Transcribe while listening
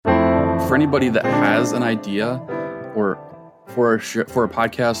for anybody that has an idea or for a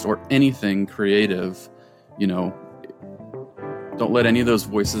podcast or anything creative, don't let any of those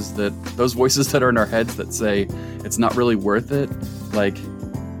voices that are in our heads that say it's not really worth it. Like,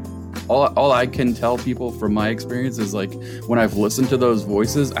 all I can tell people from my experience is, like, when I've listened to those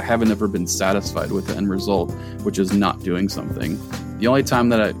voices, I haven't ever been satisfied with the end result, which is not doing something. The only time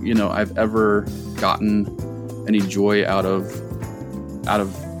that I've ever gotten any joy out of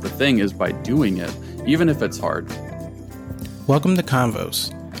the thing is by doing it, even if it's hard. Welcome to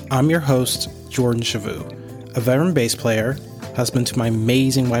Convos. I'm your host, Jordan Chavou, a veteran bass player, husband to my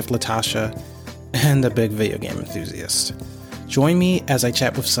amazing wife, Latasha, and a big video game enthusiast. Join me as I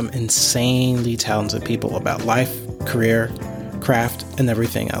chat with some insanely talented people about life, career, craft, and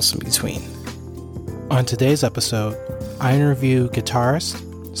everything else in between. On today's episode, I interview guitarist,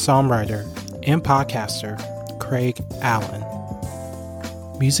 songwriter, and podcaster Craig Allen.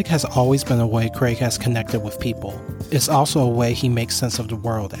 Music has always been a way Craig has connected with people. It's also a way he makes sense of the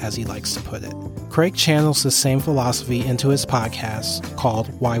world, as he likes to put it. Craig channels the same philosophy into his podcast called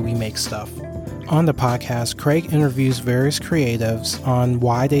Why We Make Stuff. On the podcast, Craig interviews various creatives on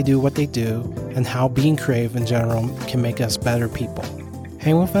why they do what they do and how being creative in general can make us better people.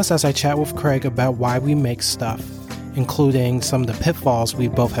 Hang with us as I chat with Craig about why we make stuff, including some of the pitfalls we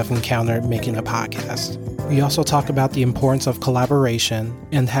both have encountered making a podcast. We also talk about the importance of collaboration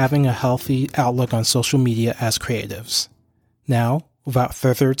and having a healthy outlook on social media as creatives. Now, without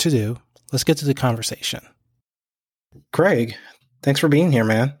further ado, let's get to the conversation. Craig, thanks for being here,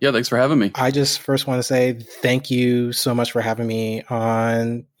 man. Yeah, thanks for having me. I just first want to say thank you so much for having me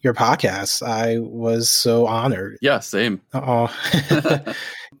on your podcast. I was so honored. Yeah, same.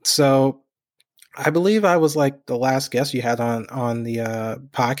 So I believe I was like the last guest you had on the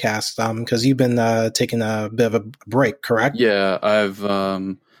podcast because you've been taking a bit of a break, correct? Yeah,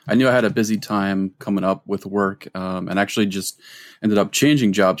 I knew I had a busy time coming up with work and actually just ended up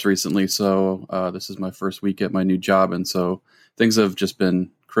changing jobs recently. So this is my first week at my new job. And so things have just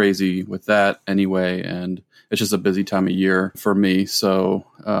been crazy with that anyway. And it's just a busy time of year for me. So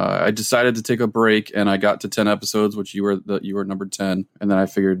I decided to take a break and I got to 10 episodes, which you were number 10. And then I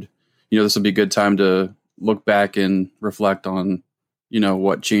figured, this would be a good time to look back and reflect on,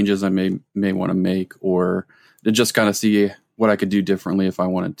 what changes I may want to make, or to just kind of see what I could do differently if I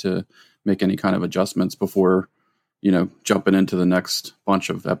wanted to make any kind of adjustments before, jumping into the next bunch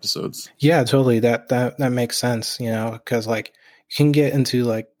of episodes. Yeah, totally. That makes sense, because like you can get into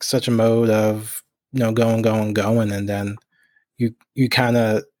like such a mode of, going, and then you kind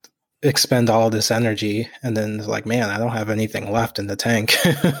of expend all of this energy and then it's like, man, I don't have anything left in the tank.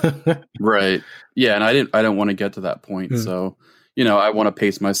 Right. Yeah. And I don't want to get to that point. So, I want to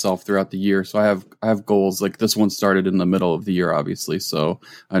pace myself throughout the year. So I have goals. Like this one started in the middle of the year, obviously. So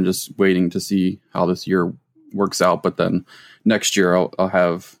I'm just waiting to see how this year works out. But then next year I'll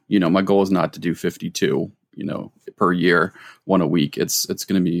have, my goal is not to do 52, per year, one a week. It's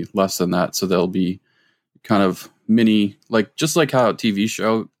going to be less than that. So there'll be kind of mini, like, just like how a TV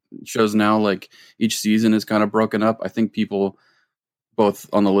shows now, like each season is kind of broken up. I think people both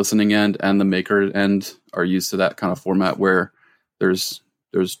on the listening end and the maker end are used to that kind of format where there's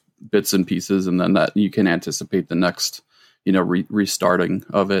bits and pieces, and then that you can anticipate the next, restarting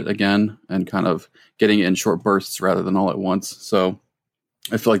of it again and kind of getting it in short bursts rather than all at once. So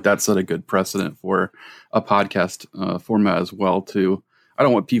I feel like that set a good precedent for a podcast format as well too. I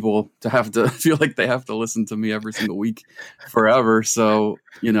don't want people to have to feel like they have to listen to me every single week forever. So,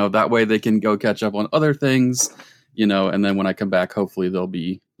 that way they can go catch up on other things, and then when I come back, hopefully they'll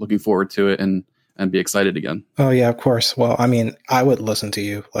be looking forward to it and be excited again. Oh yeah, of course. Well, I mean, I would listen to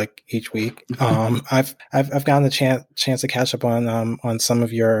you like each week. I've gotten a chance to catch up on some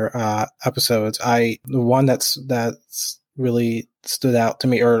of your episodes. The one that's really stood out to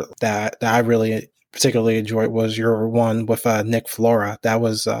me, or that I really particularly enjoyed, was your one with Nick Flora. That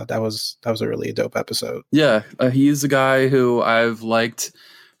was a really dope episode. Yeah, he's a guy who I've liked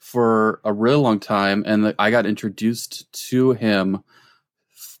for a really long time, and I got introduced to him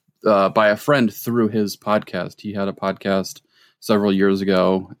by a friend through his podcast. He had a podcast several years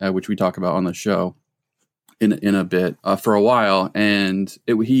ago, which we talk about on the show in a bit for a while, and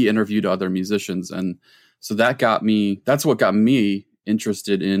he interviewed other musicians, and so that's what got me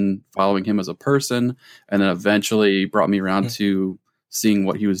interested in following him as a person, and then eventually brought me around to seeing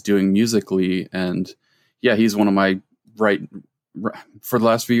what he was doing musically. And yeah, he's one of my for the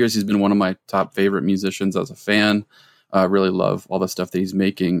last few years, he's been one of my top favorite musicians as a fan. I really love all the stuff that he's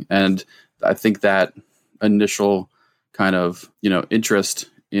making. And I think that initial kind of, interest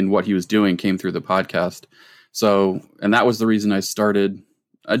in what he was doing came through the podcast. So, and that was the reason I started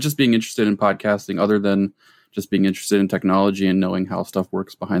just being interested in podcasting, other than just being interested in technology and knowing how stuff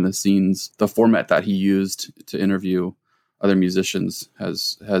works behind the scenes. The format that he used to interview other musicians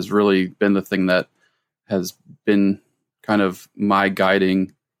has really been the thing that has been kind of my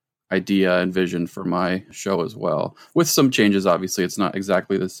guiding idea and vision for my show as well. With some changes, obviously, it's not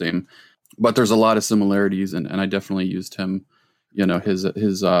exactly the same, but there's a lot of similarities, and I definitely used him. His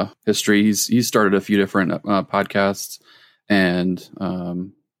history. He's started a few different podcasts, and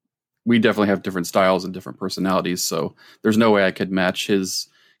we definitely have different styles and different personalities. So there's no way I could match his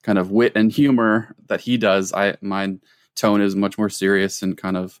kind of wit and humor that he does. My tone is much more serious and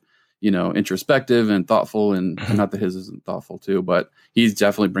kind of, introspective and thoughtful, and not that his isn't thoughtful too, but he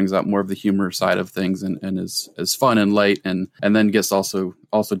definitely brings out more of the humor side of things and is fun and light, and then gets also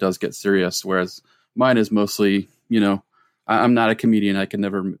does get serious. Whereas mine is mostly, I'm not a comedian. I can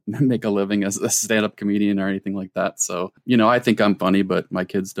never make a living as a stand-up comedian or anything like that. So, I think I'm funny, but my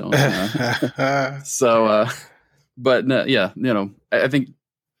kids don't. So, but no, yeah, I think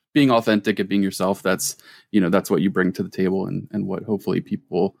being authentic and being yourself, that's what you bring to the table, and what hopefully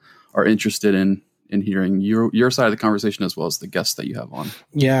people are interested in hearing your side of the conversation, as well as the guests that you have on.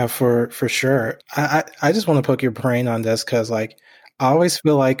 Yeah, for sure. I just want to poke your brain on this, because like I always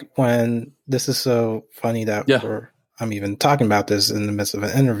feel like when this is so funny that I'm even talking about this in the midst of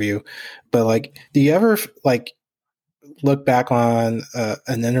an interview, but like, do you ever like look back on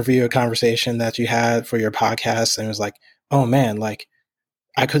an interview, a conversation that you had for your podcast, and it was like, oh man, like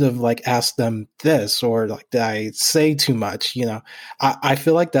I could have like asked them this, or like, did I say too much? I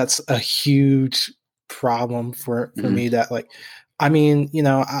feel like that's a huge problem for me, that like, I mean,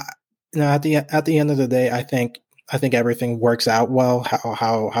 at the end of the day, I think everything works out well,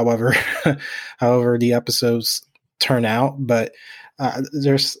 however the episodes turn out, but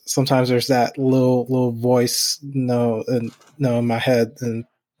there's sometimes that little voice in my head, and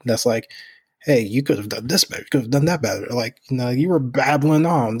that's like, hey, you could have done this better, you could have done that better, like, you were babbling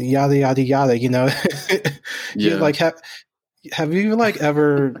on, yada yada yada. You like have you like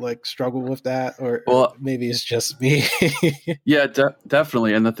ever like struggled with that, or maybe it's just me? Yeah,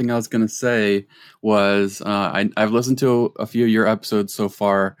 definitely. And the thing I was going to say was I've listened to a few of your episodes so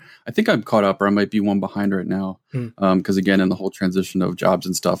far. I think I'm caught up, or I might be one behind right now. Because again, in the whole transition of jobs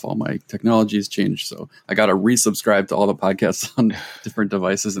and stuff, all my technology has changed. So I got to resubscribe to all the podcasts on different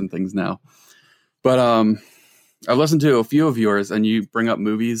devices and things now. But I've listened to a few of yours, and you bring up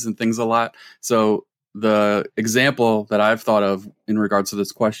movies and things a lot. So the example that I've thought of in regards to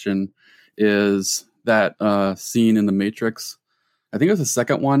this question is that scene in The Matrix. I think it was the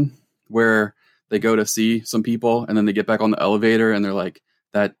second one, where they go to see some people, and then they get back on the elevator, and they're like,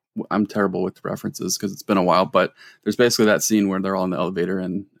 that. I'm terrible with references because it's been a while, but there's basically that scene where they're all in the elevator,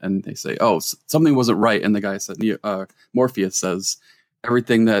 and they say, oh, something wasn't right. And the guy said, Morpheus says,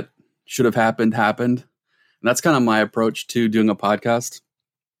 everything that should have happened. And that's kind of my approach to doing a podcast,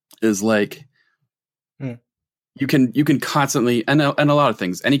 is like, you can constantly, and a lot of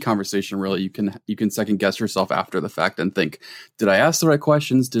things, any conversation really, you can second guess yourself after the fact and think, did I ask the right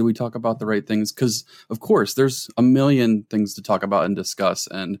questions? Did we talk about the right things? Because of course there's a million things to talk about and discuss,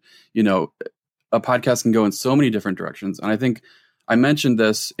 and a podcast can go in so many different directions. And I think I mentioned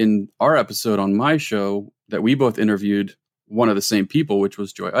this in our episode on my show, that we both interviewed one of the same people, which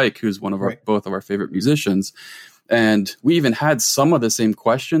was Joy Ike, who's one of both of our favorite musicians. And we even had some of the same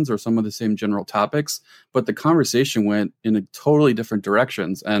questions or some of the same general topics, but the conversation went in a totally different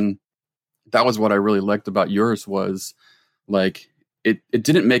directions. And that was what I really liked about yours, was like, it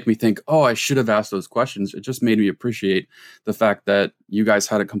didn't make me think, oh, I should have asked those questions. It just made me appreciate the fact that you guys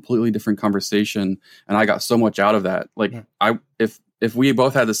had a completely different conversation, and I got so much out of that. Like, if we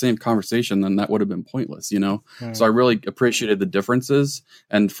both had the same conversation, then that would have been pointless, So I really appreciated the differences.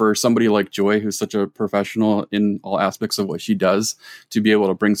 And for somebody like Joy, who's such a professional in all aspects of what she does, to be able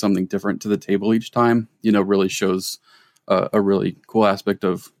to bring something different to the table each time, really shows a really cool aspect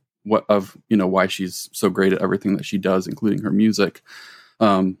of why she's so great at everything that she does, including her music.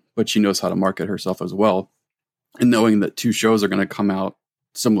 But she knows how to market herself as well. And knowing that two shows are going to come out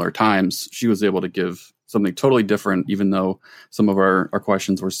similar times, she was able to give something totally different, even though some of our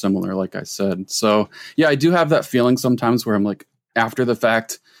questions were similar, like I said. So yeah, I do have that feeling sometimes where I'm like, after the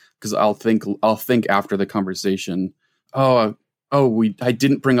fact, because I'll think after the conversation, I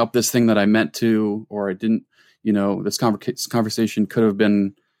didn't bring up this thing that I meant to, or I didn't, this conversation could have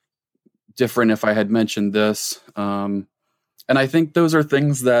been different if I had mentioned this. And I think those are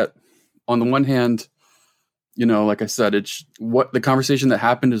things that, on the one hand, like I said, it's what the conversation that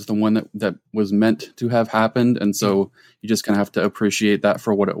happened is the one that was meant to have happened. And so you just kind of have to appreciate that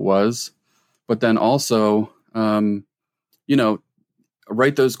for what it was. But then also,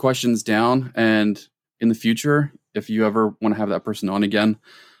 write those questions down. And in the future, if you ever want to have that person on again,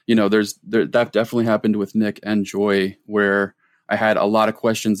 that definitely happened with Nick and Joy, where I had a lot of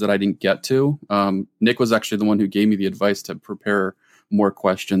questions that I didn't get to. Nick was actually the one who gave me the advice to prepare more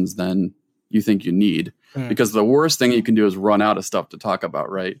questions than you think you need, because the worst thing you can do is run out of stuff to talk about.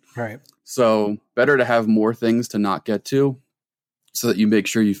 Right. So better to have more things to not get to, so that you make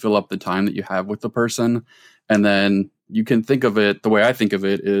sure you fill up the time that you have with the person. And then you can think of it, the way I think of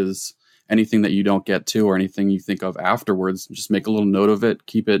it is, anything that you don't get to or anything you think of afterwards, just make a little note of it,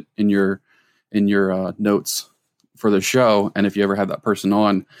 keep it in your notes for the show. And if you ever have that person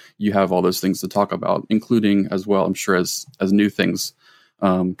on, you have all those things to talk about, including as well, I'm sure, as new things,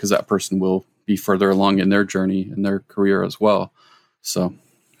 because that person will be further along in their journey in their career as well. So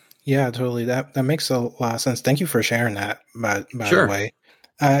yeah, totally. That makes a lot of sense. Thank you for sharing that, by sure. the way.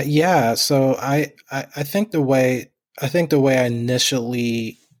 Yeah. So I think the way I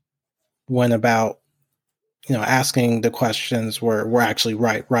initially went about, asking the questions were actually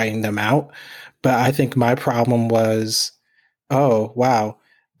writing them out. But I think my problem was, oh, wow,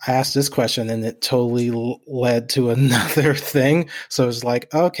 I asked this question and it totally led to another thing. So it's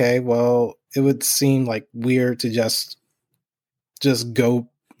like, okay, well, it would seem like weird to just go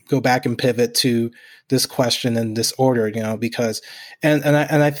back and pivot to this question in this order, because, and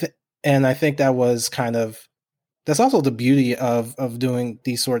I think that was kind of, that's also the beauty of doing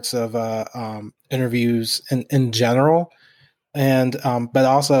these sorts of interviews in general, and but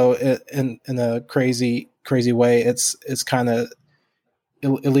also in a crazy way, it's kind of,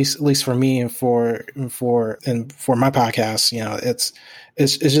 at least for me and for my podcast,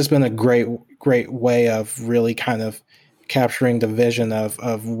 it's just been a great way of really kind of capturing the vision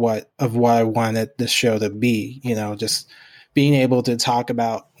of what I wanted this show to be. Just being able to talk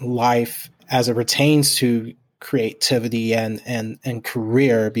about life as it pertains to creativity and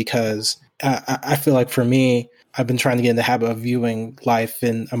career, because I feel like for me, I've been trying to get in the habit of viewing life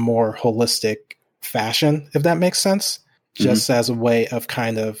in a more holistic fashion, if that makes sense, just as a way of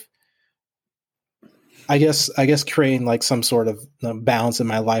kind of, I guess creating like some sort of balance in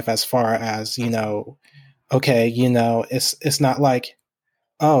my life, as far as, okay, it's not like,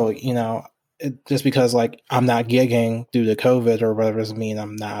 oh, just because like I'm not gigging due to COVID or whatever doesn't mean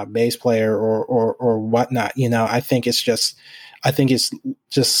I'm not a bass player or whatnot. I think it's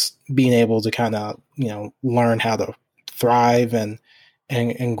just being able to kind of, learn how to thrive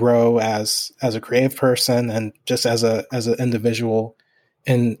and grow as a creative person, and just as an individual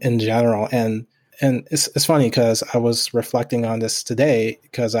in general. And it's funny because I was reflecting on this today,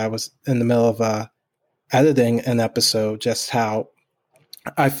 because I was in the middle of editing an episode, just how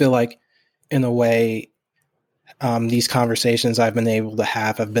I feel like, in a way, these conversations I've been able to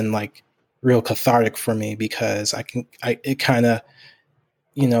have been like real cathartic for me, because it kind of,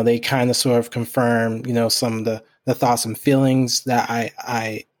 they kind of sort of confirm, some of the thoughts and feelings that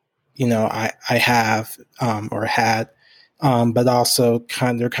I have, or had, but also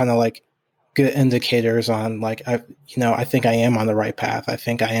they're kind of like good indicators on, like, I think I am on the right path. I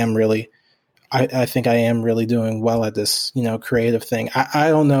think I am really doing well at this, creative thing. I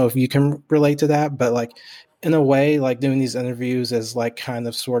don't know if you can relate to that, but like, in a way, like doing these interviews is like kind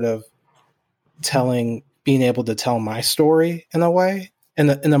of sort of being able to tell my story in a way, in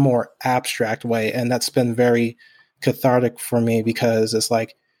a more abstract way. And that's been very cathartic for me, because it's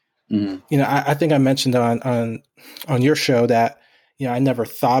like, I think I mentioned on your show that, I never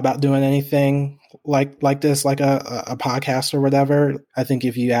thought about doing anything like this, like a podcast or whatever. I think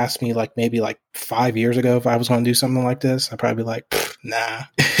if you asked me like maybe like 5 years ago if I was going to do something like this, I'd probably be like, nah,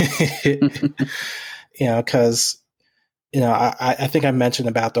 because, I think I mentioned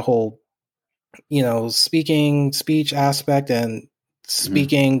about the whole, speech aspect, and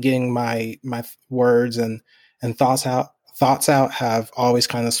speaking, getting my words and thoughts out have always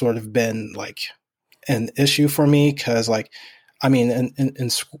kind of sort of been like an issue for me. Cause like, I mean, in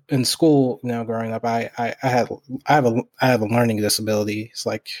school, growing up, I have a learning disability. It's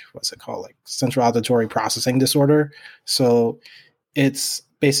like, what's it called? Like central auditory processing disorder. So it's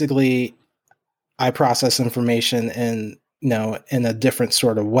basically, I process information in a different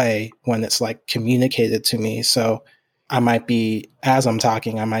sort of way when it's like communicated to me. So I might be, as I'm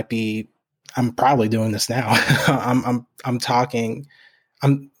talking, I'm probably doing this now. I'm talking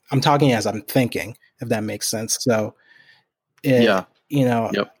as I'm thinking, if that makes sense. So Yep.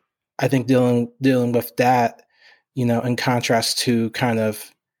 I think dealing with that, in contrast to kind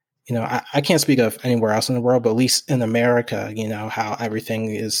of, I can't speak of anywhere else in the world, but at least in America, how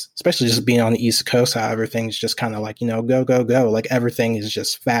everything is, especially just being on the East Coast, how everything's just kind of like, go, go, go. Like everything is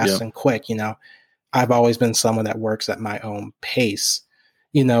just fast and quick. I've always been someone that works at my own pace.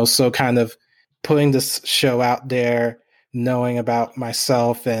 So kind of putting this show out there, knowing about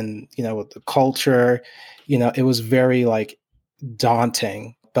myself and, with the culture, it was very like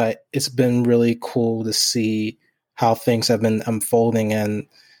daunting, but it's been really cool to see how things have been unfolding. And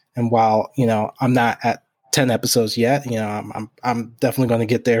while, I'm not at 10 episodes yet, I'm definitely going to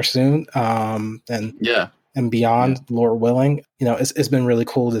get there soon. And beyond, Lord willing, it's been really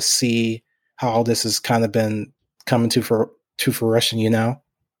cool to see how all this has kind of been coming to fruition,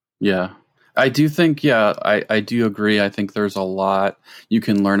 Yeah. I do think, I do agree. I think there's a lot you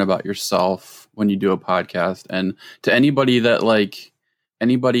can learn about yourself when you do a podcast. And to anybody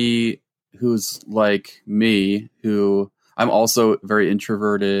who's like me, who I'm also very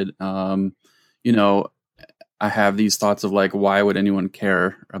introverted, I have these thoughts of like, why would anyone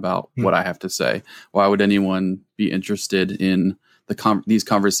care about what I have to say? Why would anyone be interested in these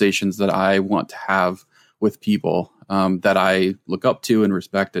conversations that I want to have with people that I look up to and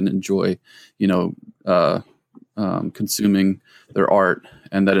respect and enjoy, consuming their art,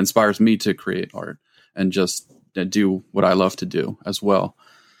 and that inspires me to create art and just do what I love to do as well.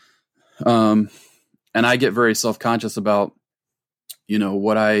 And I get very self-conscious about,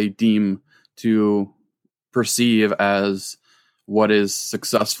 what I deem to perceive as what is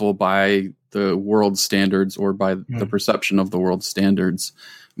successful by the world's standards, or by the perception of the world's standards.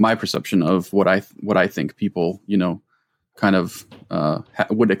 My perception of what I think people, kind of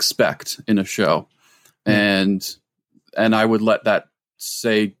would expect in a show, and I would let that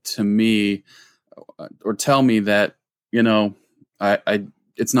say to me or tell me that I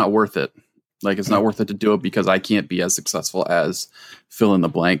it's not worth it. Like, it's not worth it to do it because I can't be as successful as fill in the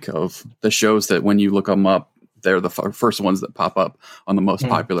blank of the shows that when you look them up, they're the first ones that pop up on the most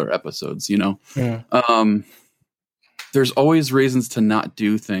popular episodes, There's always reasons to not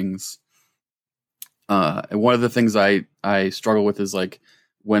do things. And one of the things I struggle with is like,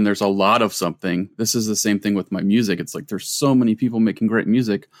 when there's a lot of something. This is the same thing with my music. It's like, there's so many people making great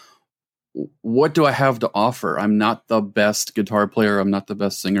music. What do I have to offer? I'm not the best guitar player. I'm not the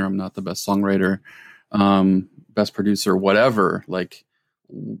best singer. I'm not the best songwriter, best producer, whatever. Like,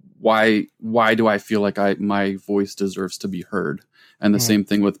 why do I feel like my voice deserves to be heard? And the same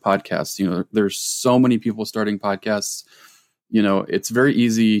thing with podcasts. There's so many people starting podcasts. It's very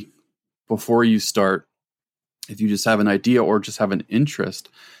easy before you start, if you just have an idea or just have an interest,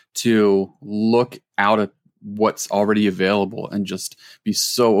 to look out at what's already available and just be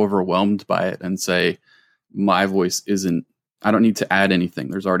so overwhelmed by it and say, my voice I don't need to add anything.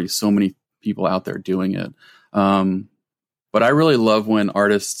 There's already so many people out there doing it. But I really love when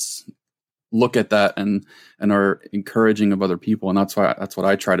artists look at that and are encouraging of other people. And that's what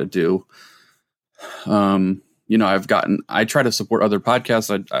I try to do. I try to support other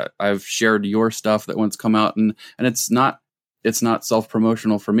podcasts. I've shared your stuff that once come out, and it's not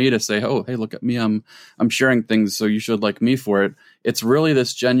self-promotional for me to say, oh, hey, look at me. I'm sharing things, so you should like me for it. It's really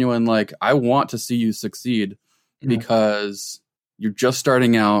this genuine, like, I want to see you succeed because you're just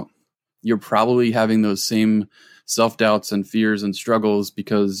starting out. You're probably having those same self-doubts and fears and struggles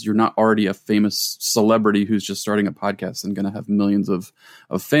because you're not already a famous celebrity who's just starting a podcast and going to have millions of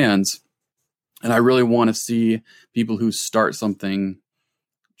fans. And I really want to see people who start something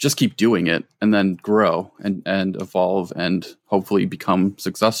just keep doing it and then grow and evolve and hopefully become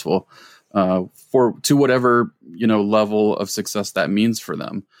successful to whatever level of success that means for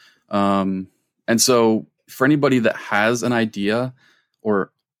them. And so for anybody that has an idea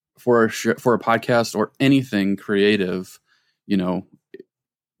or for a podcast or anything creative, don't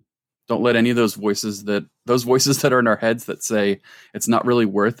let any of those voices that are in our heads that say it's not really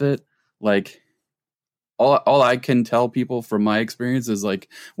worth it. Like, all I can tell people from my experience is, like,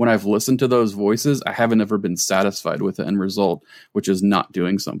 when I've listened to those voices, I haven't ever been satisfied with the end result, which is not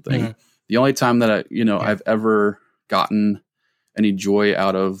doing something. The only time that I've ever gotten any joy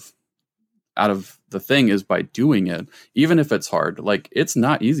out of the thing is by doing it, even if it's hard. Like, it's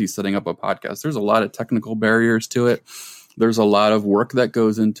not easy setting up a podcast. There's a lot of technical barriers to it. There's a lot of work that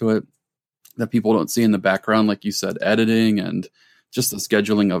goes into it that people don't see in the background. Like you said, editing and just the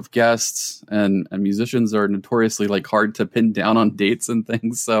scheduling of guests, and musicians are notoriously like hard to pin down on dates and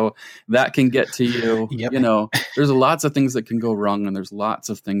things. So that can get to you. Yep. There's lots of things that can go wrong, and there's lots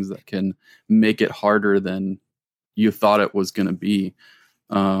of things that can make it harder than you thought it was going to be.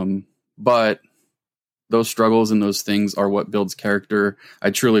 But those struggles and those things are what builds character.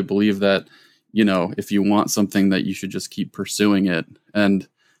 I truly believe that, if you want something, that you should just keep pursuing it. And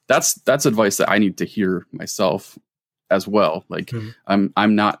that's advice that I need to hear myself as well. Like,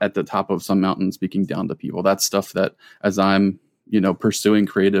 I'm not at the top of some mountain speaking down to people. That's stuff that, as I'm, pursuing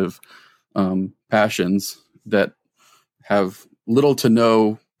creative passions that have little to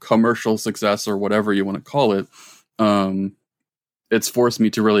no commercial success or whatever you want to call it, it's forced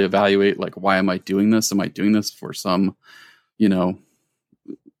me to really evaluate, like, why am I doing this? Am I doing this for some,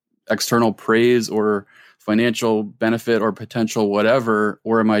 external praise or financial benefit or potential whatever,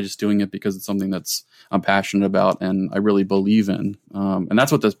 or am I just doing it because it's something that's I'm passionate about and I really believe in? And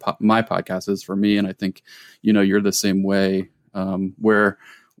that's what my podcast is for me. And I think, you're the same way, where,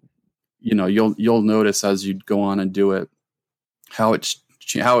 you'll notice as you go on and do it, how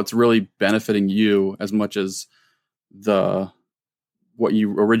it's really benefiting you as much as what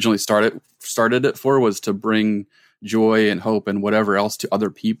you originally started it for was to bring joy and hope and whatever else to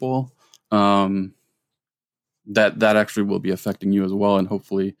other people. That actually will be affecting you as well, and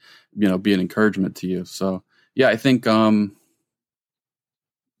hopefully, be an encouragement to you. So yeah, I think both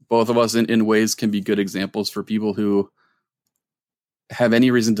of us in ways can be good examples for people who have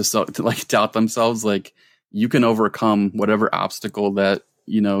any reason to like doubt themselves. Like, you can overcome whatever obstacle that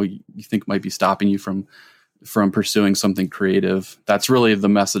you think might be stopping you from pursuing something creative. That's really the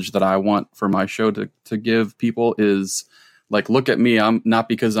message that I want for my show to give people is, like, look at me. I'm not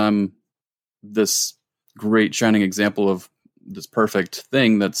because I'm this great shining example of this perfect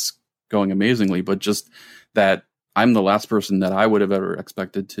thing that's going amazingly, but just that I'm the last person that I would have ever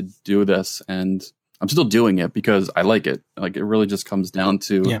expected to do this. And I'm still doing it because I like it. Like, it really just comes down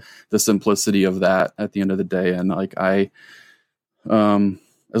to the simplicity of that at the end of the day. And like, as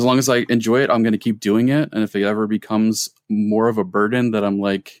long as I enjoy it, I'm going to keep doing it. And if it ever becomes more of a burden that I'm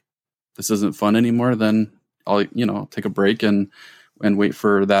like, this isn't fun anymore, then I'll, take a break and wait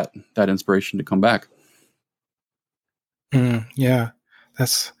for that inspiration to come back. Yeah,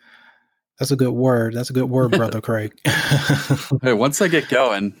 that's a good word. That's a good word, Brother Craig. Hey, once I get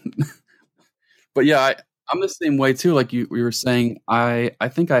going, but yeah, I'm the same way too. Like we were saying, I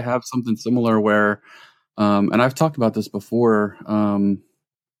think I have something similar where, and I've talked about this before,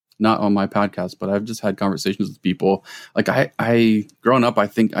 not on my podcast, but I've just had conversations with people. Like I growing up, I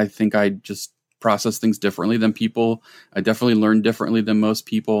think I just process things differently than people. I definitely learn differently than most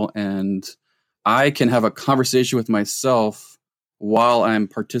people, and I can have a conversation with myself while I'm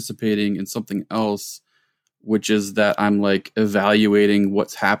participating in something else, which is that I'm like evaluating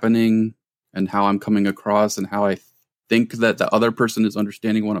what's happening and how I'm coming across and how I think that the other person is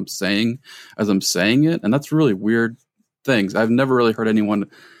understanding what I'm saying as I'm saying it. And that's really weird things. I've never really heard anyone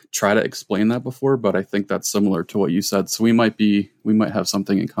try to explain that before, but I think that's similar to what you said. So we might have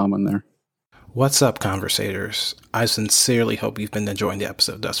something in common there. What's up, conversators? I sincerely hope you've been enjoying the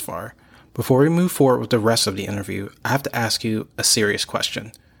episode thus far. Before we move forward with the rest of the interview, I have to ask you a serious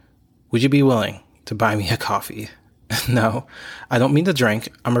question. Would you be willing to buy me a coffee? No, I don't mean the drink.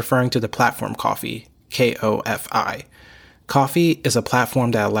 I'm referring to the platform Ko-fi, K-O-F-I. Ko-fi is a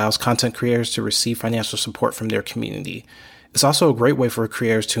platform that allows content creators to receive financial support from their community. It's also a great way for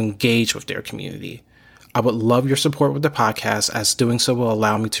creators to engage with their community. I would love your support with the podcast, as doing so will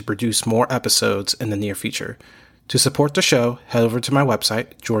allow me to produce more episodes in the near future. To support the show, head over to my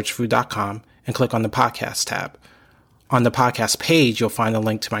website, georgefu.com, and click on the podcast tab. On the podcast page, you'll find a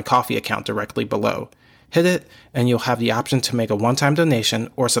link to my Ko-fi account directly below. Hit it, and you'll have the option to make a one-time donation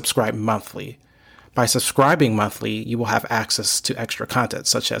or subscribe monthly. By subscribing monthly, you will have access to extra content,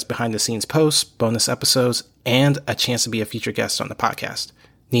 such as behind-the-scenes posts, bonus episodes, and a chance to be a featured guest on the podcast.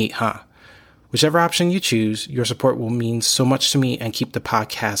 Neat, huh? Whichever option you choose, your support will mean so much to me and keep the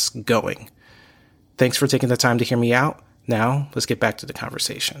podcast going. Thanks for taking the time to hear me out. Now, let's get back to the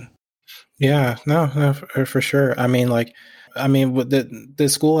conversation. Yeah, no, for sure. Did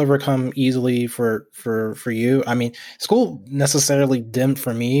school ever come easily for you? I mean, school necessarily didn't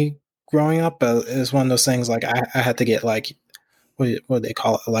for me growing up, but it's one of those things, like I had to get like, what do they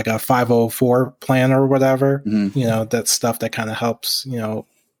call it? Like a 504 plan or whatever. Mm-hmm. That stuff that kind of helps,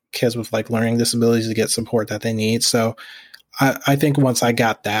 kids with like learning disabilities to get support that they need. So I think once I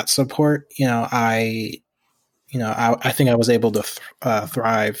got that support, I think I was able to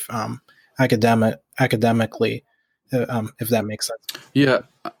thrive academically, if that makes sense. Yeah,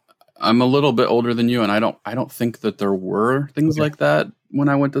 I'm a little bit older than you, and I don't think that there were things like that when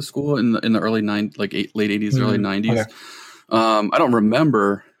I went to school in the early late 80s, early 90s. Okay. I don't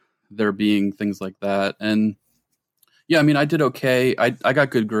remember there being things like that, and yeah, I mean, I did okay. I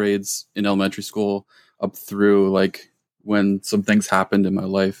got good grades in elementary school up through like when some things happened in my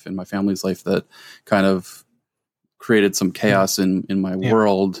life, in my family's life, that kind of created some chaos in my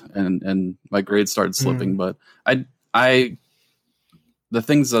world, and my grades started slipping. But the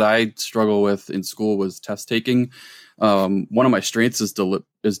things that I struggle with in school was test taking. One of my strengths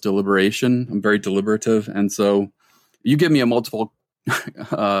is deliberation. I'm very deliberative, and so you give me a multiple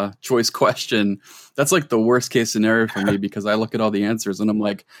choice question, that's like the worst case scenario for me because I look at all the answers and I'm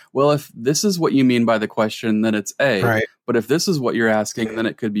like, well, if this is what you mean by the question, then it's A. Right. But if this is what you're asking, then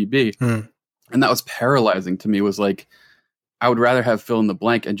it could be B. Mm. And that was paralyzing to me. Was like, I would rather have fill in the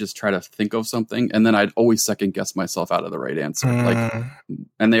blank and just try to think of something. And then I'd always second guess myself out of the right answer. Like,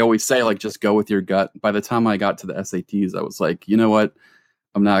 and they always say, like, just go with your gut. By the time I got to the SATs, I was like, you know what?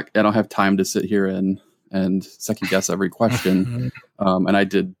 I don't have time to sit here and second guess every question. And I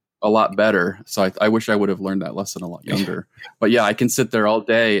did a lot better. So I wish I would have learned that lesson a lot younger. But yeah, I can sit there all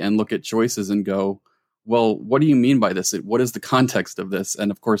day and look at choices and go, well, what do you mean by this? What is the context of this? And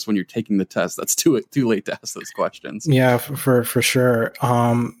of course, when you're taking the test, that's too late to ask those questions. Yeah, for sure.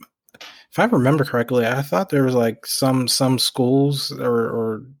 If I remember correctly, I thought there was like some schools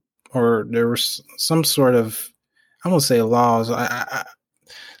or there was some sort of, I won't say laws. I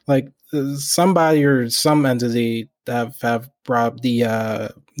like somebody or some entity that have brought the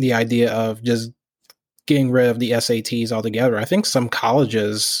idea of just getting rid of the SATs altogether. I think some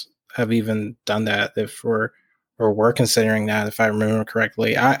colleges have even done that if we're considering that, if I remember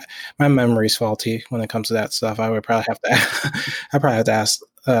correctly. My memory's faulty when it comes to that stuff. I would probably have to ask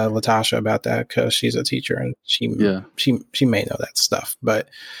Latasha about that because she's a teacher and she may know that stuff. But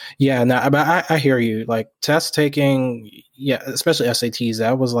yeah, no, but I hear you. Like test taking, yeah, especially SATs.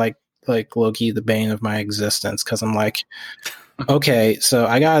 That was like low key the bane of my existence because I'm like, okay, so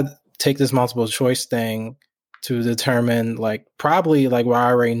I gotta take this multiple choice thing to determine like probably like what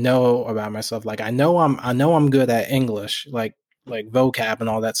I already know about myself. Like I know I'm good at English, like vocab and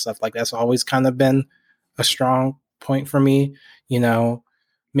all that stuff. Like that's always kind of been a strong point for me. You know,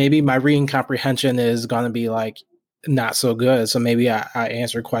 maybe my reading comprehension is going to be like not so good. So maybe I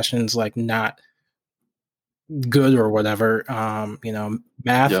answer questions like not good or whatever. You know,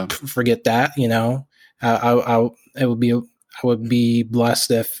 math, forget that. You know, I would be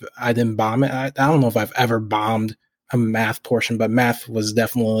blessed if I didn't bomb it. I don't know if I've ever bombed a math portion, but math was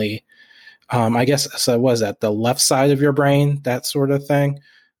definitely, I guess, so was that the left side of your brain, that sort of thing?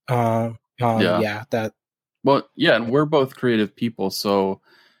 Yeah, that. Well, yeah, and we're both creative people, so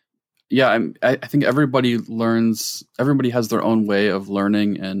yeah, I think everybody learns. Everybody has their own way of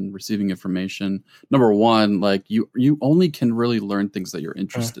learning and receiving information. Number one, like you only can really learn things that you're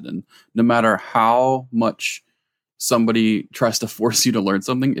interested in, no matter how much somebody tries to force you to learn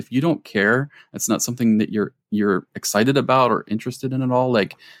something. If you don't care, it's not something that you're excited about or interested in at all.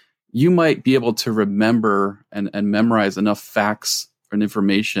 Like you might be able to remember and memorize enough facts and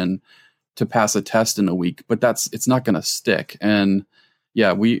information to pass a test in a week, but it's not going to stick. And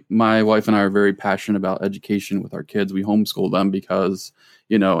yeah, my wife and I are very passionate about education with our kids. We homeschool them because,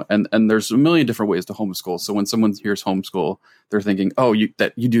 you know, and there's a million different ways to homeschool. So when someone hears homeschool, they're thinking, oh, you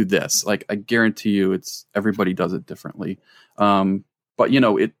do this. Like I guarantee you everybody does it differently. But you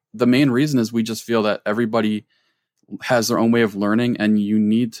know, the main reason is we just feel that everybody has their own way of learning and you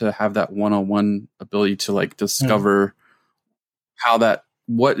need to have that one-on-one ability to like discover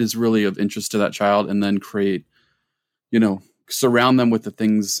what is really of interest to that child and then create, you know, surround them with the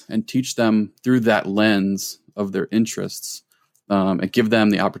things and teach them through that lens of their interests, and give them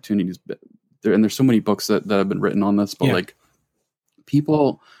the opportunities. And there's so many books that have been written on this, but like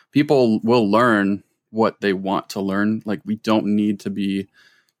people will learn what they want to learn. Like we don't need to be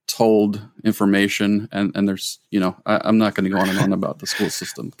told information. And there's, you know, I'm not going to go on and on about the school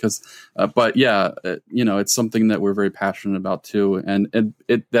system because, but yeah, you know, it's something that we're very passionate about too. And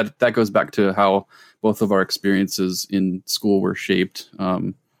that goes back to how both of our experiences in school were shaped.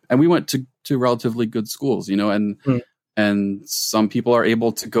 And we went to relatively good schools, you know, and some people are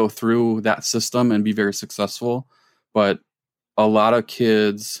able to go through that system and be very successful. But there are a lot of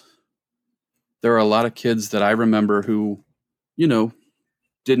kids that I remember who, you know,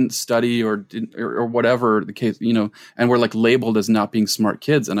 didn't study or whatever the case, you know, and were like labeled as not being smart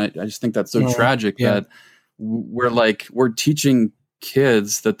kids. And I just think that's so tragic that we're teaching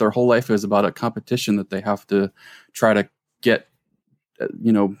kids that their whole life is about a competition that they have to try to get,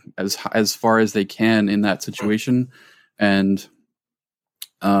 you know, as far as they can in that situation. And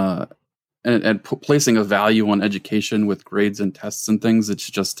placing a value on education with grades and tests and things. It's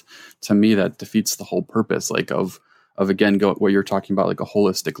just, to me, that defeats the whole purpose, like of again, what you're talking about, like a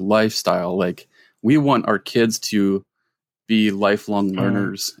holistic lifestyle. Like we want our kids to be lifelong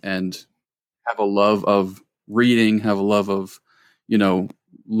learners and have a love of reading, have a love of, you know,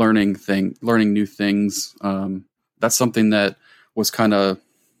 learning new things. That's something that was kind of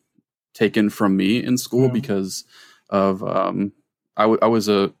taken from me in school because of, I was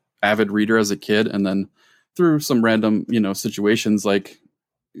a avid reader as a kid. And then through some random, you know, situations, like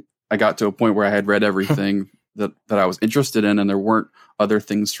I got to a point where I had read everything that I was interested in, and there weren't other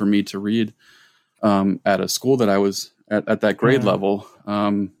things for me to read at a school that I was at that grade level.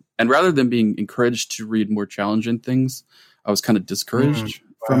 And rather than being encouraged to read more challenging things, I was kind of discouraged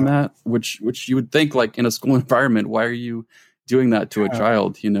from that, which you would think, like, in a school environment, why are you doing that to a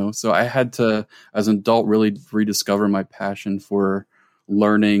child, you know? So I had to, as an adult, really rediscover my passion for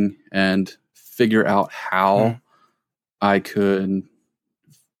learning and figure out how I could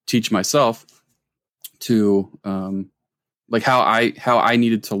teach myself to, like, how I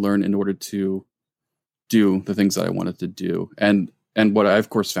needed to learn in order to do the things that I wanted to do. And what I, of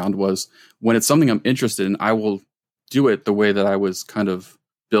course, found was, when it's something I'm interested in, I will do it the way that I was kind of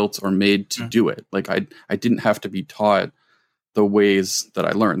built or made to do it. Like, I didn't have to be taught the ways that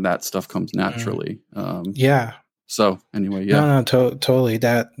I learned. That stuff comes naturally. So anyway, No, totally.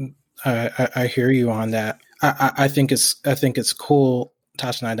 That I hear you on that. I think it's cool.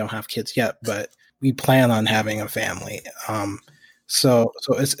 Tasha and I don't have kids yet, but we plan on having a family. So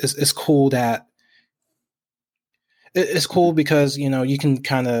it's cool that it's cool because, you know, you can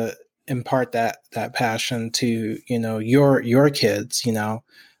kind of impart that passion to, you know, your kids, you know.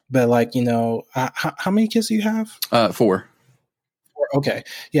 But, like, you know, how many kids do you have? 4. Okay.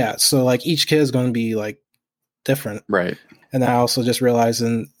 Yeah. So, like, each kid is going to be, like, different. Right. And I also just realized,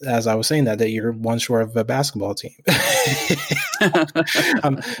 and as I was saying that you're one short of a basketball team.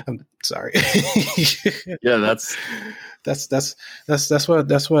 I'm sorry. Yeah, that's what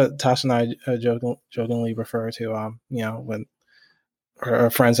Tasha and I jokingly refer to. You know, when our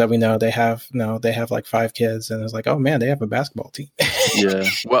friends that we know, they have like 5 kids, and it's like, oh man, they have a basketball team. Yeah.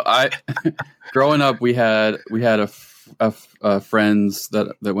 Well, growing up, we had friends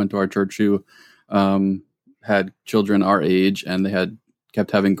that went to our church who had children our age, and they kept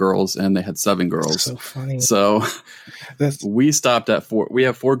having girls, and they had 7 girls. So funny. So we stopped at 4. We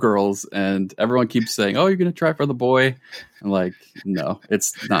have 4 girls, and everyone keeps saying, "Oh, you're going to try for the boy?" I'm like, no,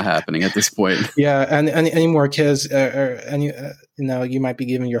 it's not happening at this point. Yeah, and any more kids, you know, you might be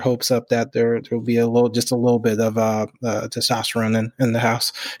giving your hopes up that there will be just a little bit of testosterone in the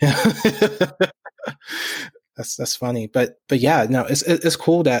house. That's funny, but yeah, no, it's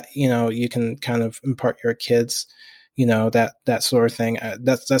cool that, you know, you can kind of impart your kids, you know, that sort of thing.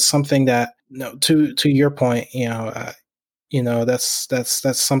 That's something that, you know, to your point, you know, that's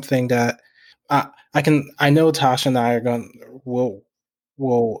something that I know Tasha and I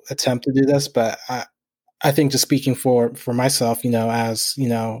will attempt to do this, but I think, just speaking for myself, you know, as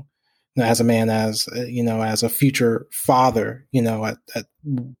a man, as you know, as a future father, you know, at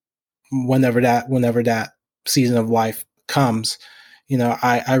whenever that season of life comes, you know,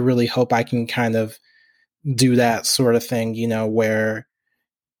 I really hope I can kind of do that sort of thing, you know, where,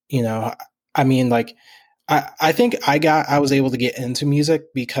 you know, I mean, like, I think I was able to get into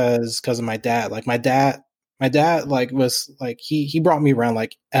music because of my dad. Like, my dad like was like, he brought me around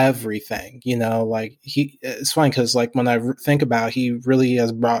like everything, you know, like it's funny because, like, when I think about it, he really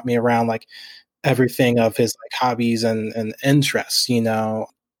has brought me around like everything of his, like, hobbies and interests, you know.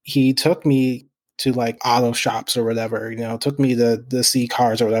 He took me to, like, auto shops or whatever, you know, took me to see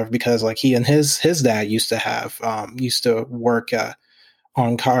cars or whatever, because, like, he and his dad used to work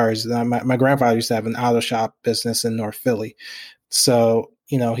on cars. My grandfather used to have an auto shop business in North Philly. So,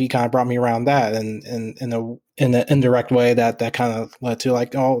 you know, he kind of brought me around that, and in an indirect way that kind of led to,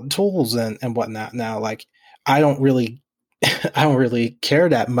 like, all tools and whatnot. Now, like, I don't really care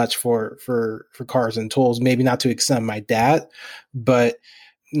that much for cars and tools, maybe not to the extent my dad, but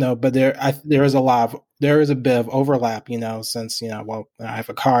no, but there is a bit of overlap, you know, since, you know, well, I have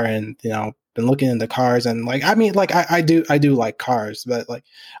a car, and, you know, been looking into cars, and, like, I mean, like, I do like cars, but, like,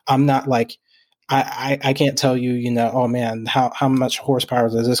 I'm not like, I can't tell you, you know, oh man, how much horsepower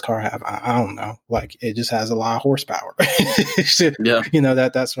does this car have? I don't know. Like, it just has a lot of horsepower. Yeah. You know,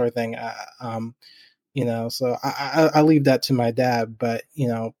 that sort of thing. You know, so I leave that to my dad, but, you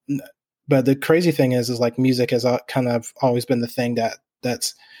know, but the crazy thing is like, music has kind of always been the thing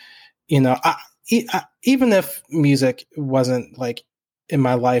that's, you know, even if music wasn't, like, in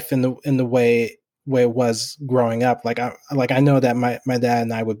my life in the way it was growing up, like I know that my dad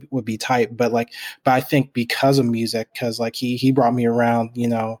and I would be tight, but I think because of music, because, like, he brought me around, you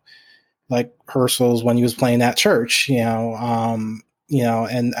know, like, rehearsals when he was playing at church, you know,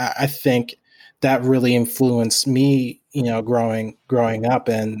 and I think that really influenced me, you know, growing up,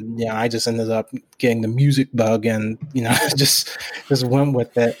 and, you know, I just ended up getting the music bug, and, you know, just went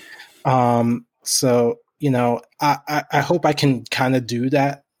with it. So, you know, I hope I can kind of do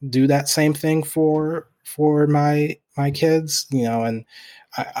that same thing for my my kids, and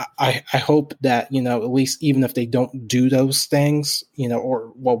I hope that, at least even if they don't do those things,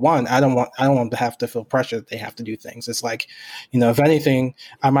 or well, one, I don't want them to have to feel pressure that they have to do things. It's like, if anything,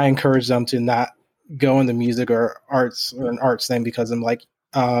 I might encourage them to not go into music or arts or an arts thing, because I'm like,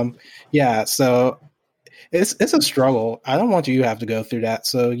 yeah, so it's a struggle. I don't want you to have to go through that.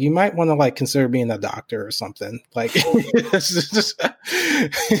 So you might want to like consider being a doctor or something. Like, it's just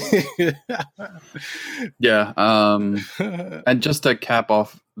yeah. And just to cap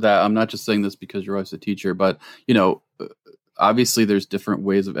off that, I'm not just saying this because you're always a teacher, but obviously there's different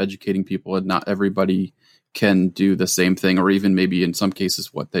ways of educating people, and not everybody can do the same thing, or even maybe in some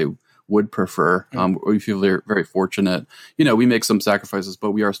cases what they would prefer. We feel very, very fortunate. We make some sacrifices,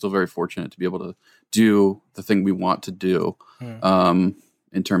 but we are still very fortunate to be able to do the thing we want to do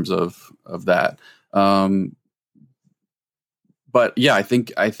in terms of that. But yeah, I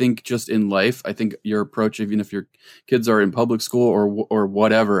think just in life, I think your approach, even if your kids are in public school or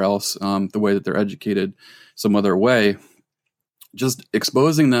whatever else, the way that they're educated some other way, just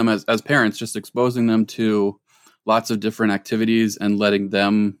exposing them as parents, just exposing them to lots of different activities and letting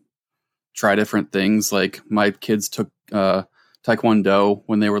them try different things. Like my kids took Taekwondo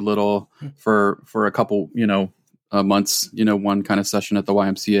when they were little for a couple, months, one kind of session at the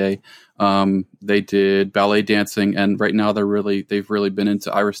YMCA. They did ballet dancing, and right now they've really been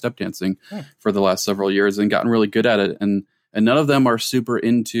into Irish step dancing for the last several years and gotten really good at it. And none of them are super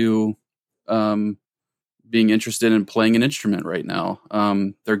into being interested in playing an instrument right now.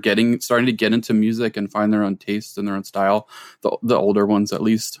 They're starting to get into music and find their own taste and their own style, the older ones at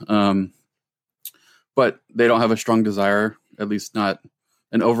least. But they don't have a strong desire, at least not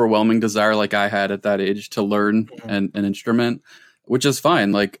an overwhelming desire like I had at that age, to learn an instrument, which is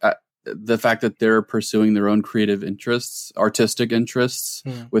fine. Like the fact that they're pursuing their own creative interests, artistic interests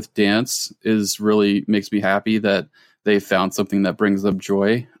with dance really makes me happy that they found something that brings them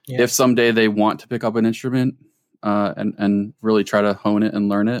joy. Yeah. If someday they want to pick up an instrument and really try to hone it and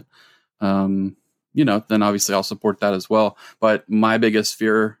learn it, then obviously I'll support that as well. But my biggest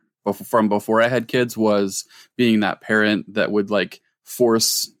fear from before I had kids was being that parent that would like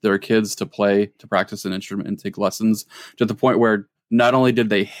force their kids to practice an instrument and take lessons, to the point where not only did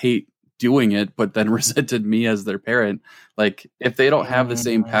they hate doing it, but then resented me as their parent. Like, if they don't have the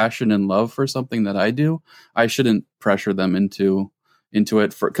same passion and love for something that I do, I shouldn't pressure them into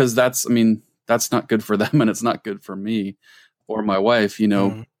it, because that's not good for them, and it's not good for me or my wife,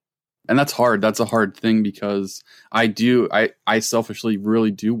 And that's hard. That's a hard thing, because I selfishly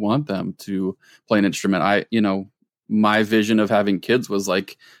really do want them to play an instrument. My vision of having kids was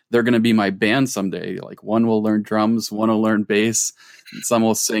like, they're going to be my band someday. Like, one will learn drums, one will learn bass, some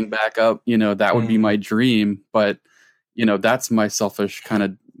will sing back up. That would be my dream. But, that's my selfish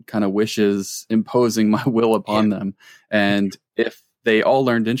kind of wishes imposing my will upon them. And if they all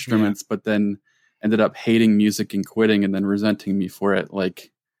learned instruments, but then ended up hating music and quitting and then resenting me for it, like,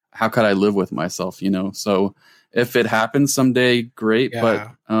 how could I live with myself, So if it happens someday, great. Yeah.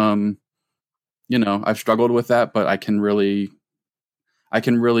 But, I've struggled with that, but I can really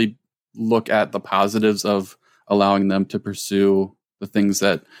look at the positives of allowing them to pursue the things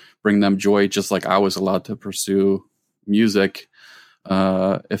that bring them joy, just like I was allowed to pursue music.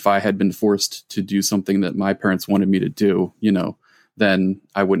 If I had been forced to do something that my parents wanted me to do, then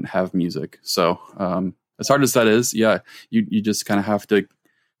I wouldn't have music. So, as hard as that is, yeah, you just kind of have to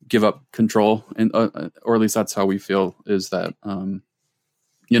give up control, and or at least that's how we feel, is that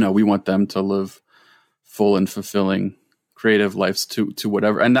we want them to live full and fulfilling creative lives to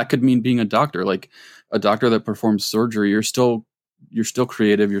whatever, and that could mean being a doctor, like a doctor that performs surgery. You're still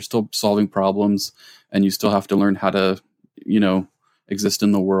creative, you're still solving problems, and you still have to learn how to exist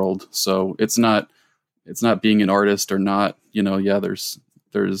in the world. So it's not being an artist or not.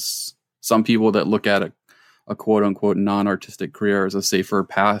 There's some people that look at a quote unquote non-artistic career as a safer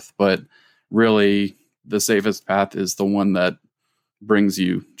path, but really the safest path is the one that brings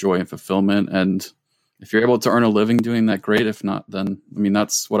you joy and fulfillment. And if you're able to earn a living doing that, great. If not, then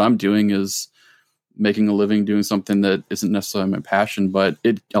that's what I'm doing, is making a living doing something that isn't necessarily my passion, but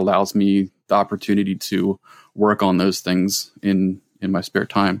it allows me the opportunity to work on those things in my spare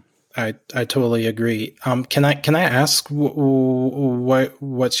time. I totally agree. Can I ask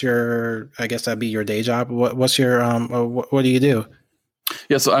what's your, I guess that'd be your day job. What's your what do you do?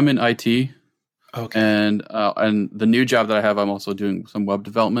 Yeah, so I'm in IT. Okay. And the new job that I have, I'm also doing some web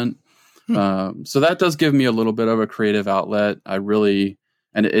development. So that does give me a little bit of a creative outlet.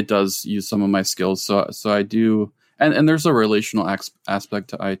 And it does use some of my skills. So I do, and there's a relational aspect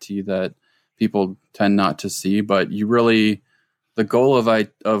to IT that people tend not to see, but the goal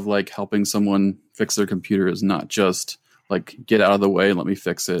of like helping someone fix their computer is not just like get out of the way and let me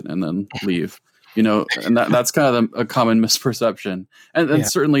fix it and then leave. And that's kind of a common misperception. And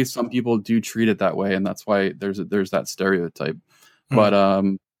certainly some people do treat it that way, and that's why there's that stereotype. But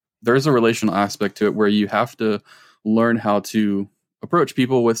there's a relational aspect to it where you have to learn how to approach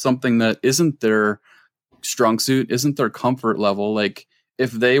people with something that isn't their strong suit, isn't their comfort level. Like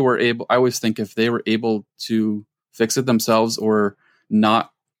if they were able, I always think if they were able to fix it themselves or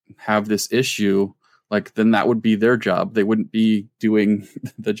not have this issue, like then that would be their job. They wouldn't be doing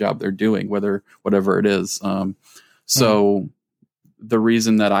the job they're doing, whatever it is. So the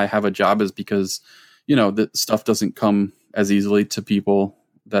reason that I have a job is because, that stuff doesn't come as easily to people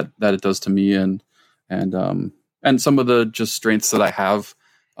that it does to me. And some of the just strengths that I have,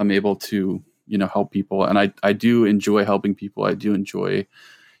 I'm able to, help people. And I do enjoy helping people. I do enjoy,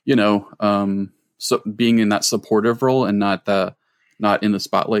 so being in that supportive role and not in the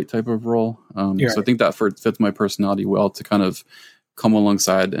spotlight type of role. So I think that fits my personality well to kind of come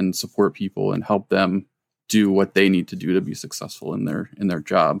alongside and support people and help them do what they need to do to be successful in their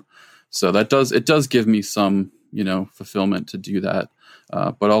job. So it does give me some, fulfillment to do that.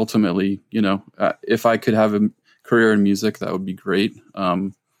 But ultimately, if I could have a career in music, that would be great.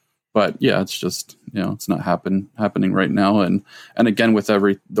 But yeah, it's just, it's not happening right now. And again, with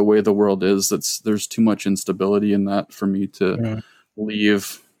the way the world is, there's too much instability in that for me to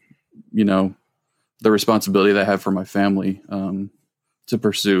leave, the responsibility that I have for my family, to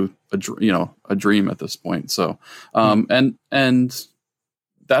pursue a dream at this point. So, and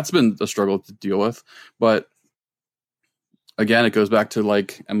that's been a struggle to deal with, but again, it goes back to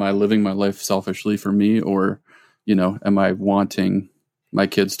like, am I living my life selfishly for me, or, am I wanting my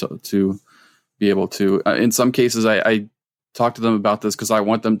kids to be able to, in some cases, I talk to them about this because I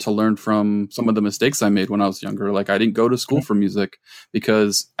want them to learn from some of the mistakes I made when I was younger. Like I didn't go to school for music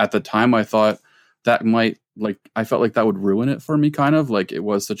because at the time I thought that I felt like that would ruin it for me, kind of like it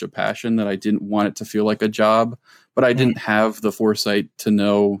was such a passion that I didn't want it to feel like a job, but I didn't have the foresight to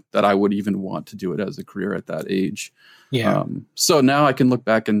know that I would even want to do it as a career at that age. Yeah. So now I can look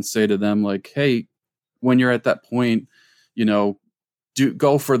back and say to them like, hey, when you're at that point,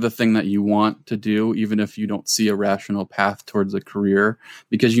 go for the thing that you want to do, even if you don't see a rational path towards a career,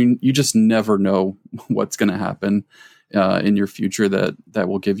 because you just never know what's going to happen in your future that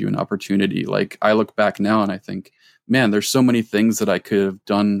will give you an opportunity. Like I look back now and I think, man, there's so many things that I could have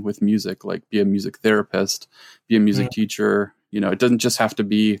done with music, like be a music therapist, be a music teacher. It doesn't just have to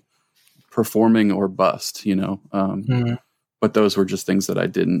be performing or bust, but those were just things that I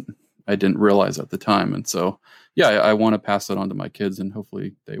didn't realize at the time. And so, yeah, I want to pass that on to my kids, and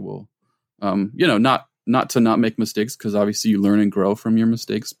hopefully they will, not to not make mistakes, because obviously you learn and grow from your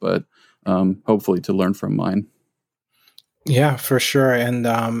mistakes, but hopefully to learn from mine. Yeah, for sure. And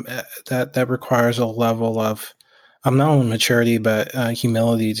that requires a level of not only maturity, but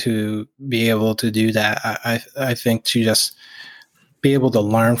humility to be able to do that. I think to just be able to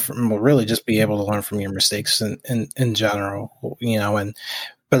learn just be able to learn from your mistakes in general,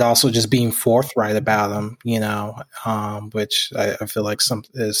 but also just being forthright about them, which I feel like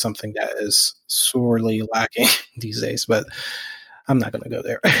is something that is sorely lacking these days, but I'm not going to go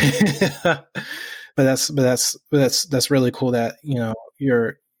there. But that's really cool that,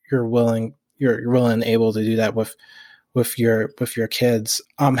 you're willing and able to do that with your kids.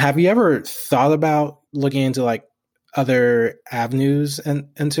 Have you ever thought about looking into like other avenues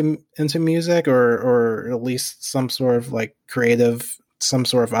into music, or at least some sort of like creative, some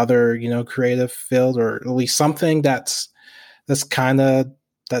sort of other, creative field, or at least something that's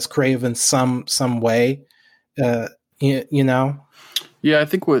creative in some way, Yeah, I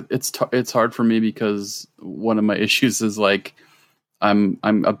think it's hard for me because one of my issues is like I'm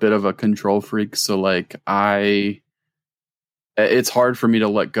a bit of a control freak, so like it's hard for me to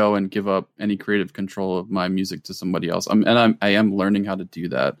let go and give up any creative control of my music to somebody else. I am learning how to do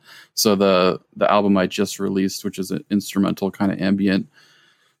that. So the album I just released, which is an instrumental kind of ambient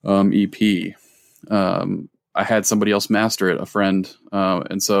EP, I had somebody else master it, a friend,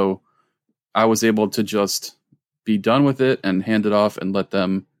 and so I was able to just be done with it and hand it off and let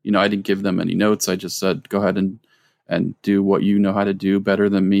them. I didn't give them any notes. I just said, go ahead and do what you know how to do better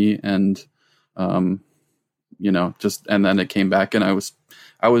than me, and and then it came back, and I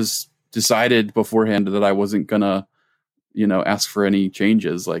was decided beforehand that I wasn't gonna, ask for any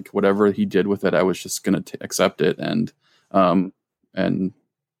changes. Like whatever he did with it, I was just gonna accept it and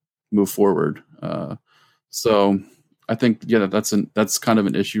move forward. So I think, that's kind of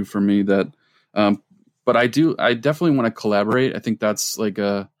an issue for me that, but I definitely want to collaborate. I think that's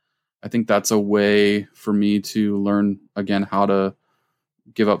a way for me to learn again how to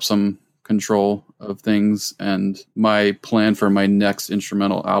give up some control of things. And my plan for my next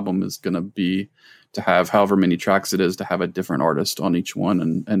instrumental album is going to be to have however many tracks it is, to have a different artist on each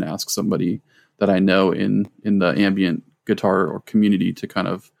one, and ask somebody that I know in the ambient guitar or community to kind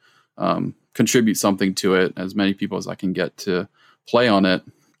of contribute something to it, as many people as I can get to play on it,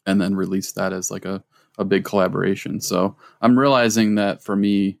 and then release that as like a big collaboration. So I'm realizing that for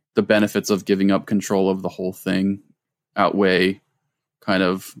me, the benefits of giving up control of the whole thing outweigh kind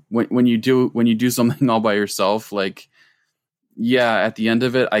of when you do something all by yourself. Like, yeah, at the end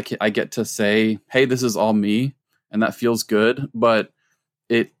of it, I get to say, hey, this is all me, and that feels good, but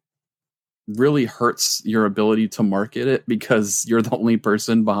it really hurts your ability to market it because you're the only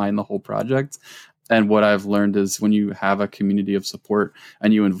person behind the whole project. And what I've learned is when you have a community of support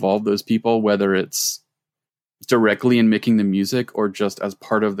and you involve those people, whether it's directly in making the music or just as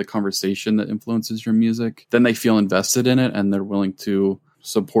part of the conversation that influences your music, then they feel invested in it and they're willing to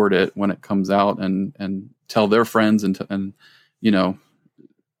support it when it comes out and tell their friends and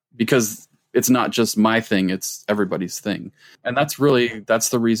because it's not just my thing, it's everybody's thing. And that's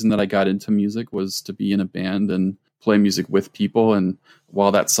the reason that I got into music, was to be in a band and play music with people. And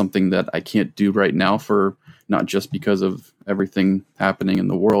while that's something that I can't do right now, for not just because of everything happening in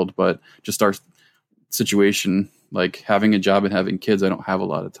the world, but just our situation, like having a job and having kids, I don't have a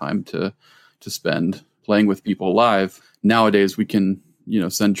lot of time to spend playing with people live. Nowadays we can,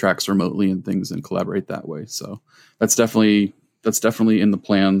 send tracks remotely and things and collaborate that way. So that's definitely in the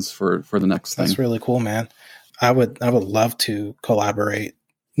plans for the next thing. That's really cool, man. I would love to collaborate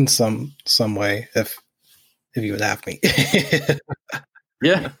in some way if you would have me.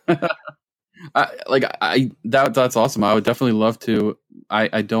 Yeah. That's awesome. I would definitely love to.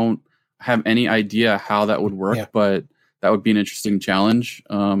 I don't have any idea how that would work, but that would be an interesting challenge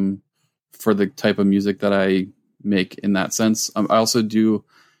for the type of music that I make in that sense. I'm still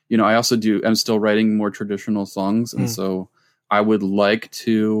writing more traditional songs. And so I would like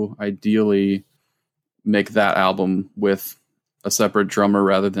to ideally make that album with a separate drummer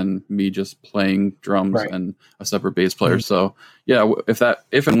rather than me just playing drums and a separate bass player. So yeah, if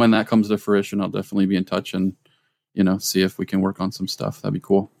and when that comes to fruition, I'll definitely be in touch and, see if we can work on some stuff. That'd be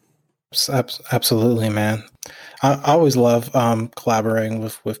cool. Absolutely, man. I always love collaborating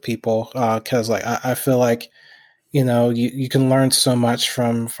with people because I feel like, you can learn so much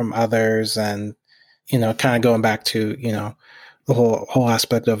from others, and, kind of going back to, the whole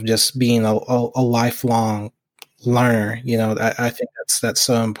aspect of just being a lifelong learner. I think that's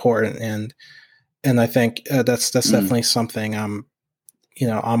so important, and I think that's definitely something I'm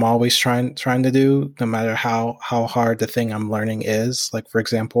always trying to do, no matter how hard the thing I'm learning is. Like, for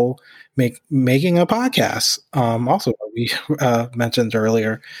example, making a podcast. Also, we mentioned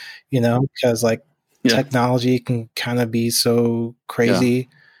earlier, because technology can kind of be so crazy.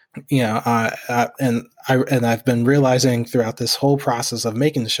 And I've been realizing throughout this whole process of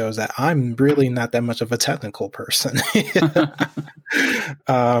making the shows that I'm really not that much of a technical person,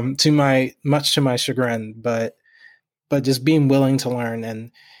 much to my chagrin, but just being willing to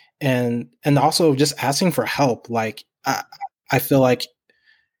learn and also just asking for help. Like, I feel like,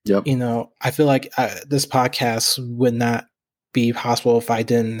 this podcast would not be possible if I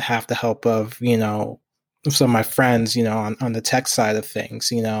didn't have the help of, some of my friends, on the tech side of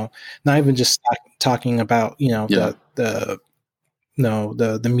things, not even just talking about, the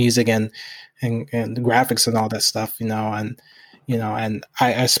music and the graphics and all that stuff, and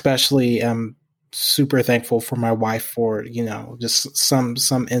I especially am super thankful for my wife for, just some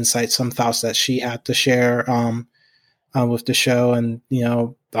insights, some thoughts that she had to share, with the show. And,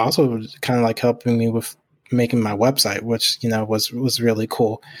 also kind of like helping me with making my website, which, was really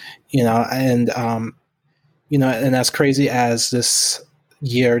cool, and, and as crazy as this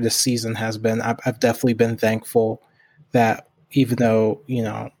season has been, I've definitely been thankful that even though,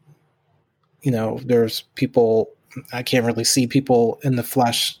 there's people, I can't really see people in the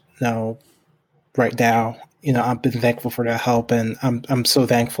flesh, right now, I've been thankful for that help. And I'm so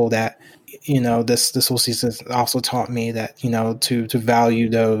thankful that, this whole season also taught me that, to value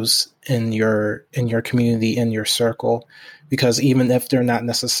those in your community, in your circle, because even if they're not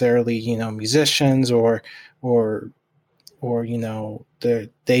necessarily, musicians or they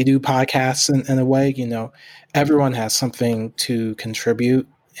do podcasts in a way, everyone has something to contribute.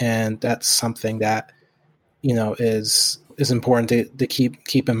 And that's something that, is important to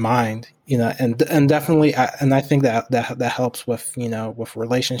keep in mind, and definitely, and I think that helps with, with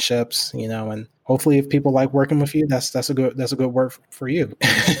relationships, and hopefully if people like working with you, that's a good work for you.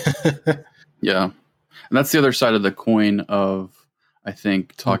 Yeah. And that's the other side of the coin of, I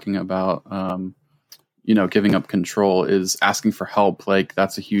think, talking about, giving up control is asking for help. Like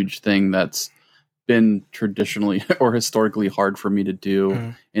that's a huge thing that's been traditionally or historically hard for me to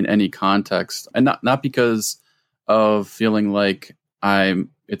do in any context, and not because of feeling like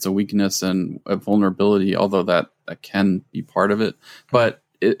it's a weakness and a vulnerability, although that can be part of it. But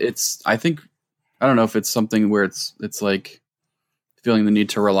it's I think, I don't know if it's something where it's like feeling the need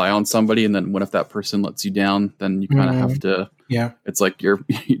to rely on somebody, and then what if that person lets you down? Then you kind of have to. Yeah, it's like you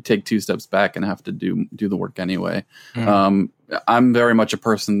take 2 steps back and have to do the work anyway. I'm very much a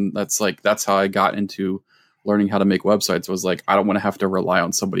person that's like, that's how I got into learning how to make websites. Was like, I don't want to have to rely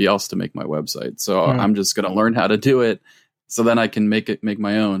on somebody else to make my website, so I'm just going to learn how to do it, so then I can make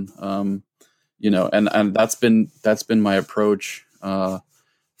my own. And that's been my approach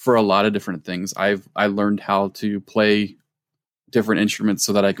for a lot of different things. I learned how to play different instruments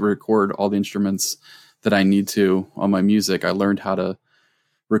so that I could record all the instruments that I need to on my music. I learned how to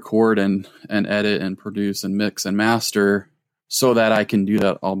record and edit and produce and mix and master so that I can do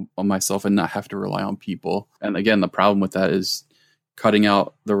that all on myself and not have to rely on people. And again, the problem with that is cutting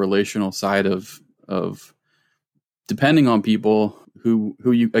out the relational side of depending on people who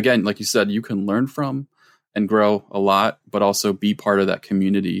you, again, like you said, you can learn from and grow a lot, but also be part of that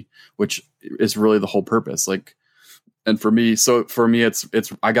community, which is really the whole purpose. Like, and for me, it's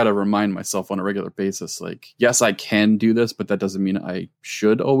I got to remind myself on a regular basis, like, yes, I can do this, but that doesn't mean I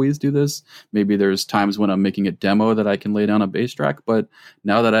should always do this. Maybe there's times when I'm making a demo that I can lay down a bass track, but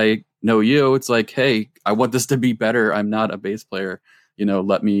now that I know you, it's like, hey, I want this to be better. I'm not a bass player.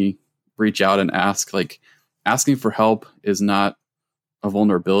 Let me reach out and ask. Like, asking for help is not a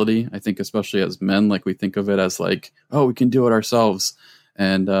vulnerability. I think, especially as men, like, we think of it as like, oh, we can do it ourselves.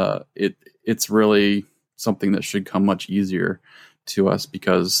 And it's really something that should come much easier to us,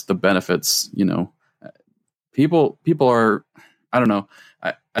 because the benefits, people are, I don't know.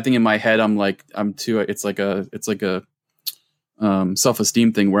 I think in my head, it's like a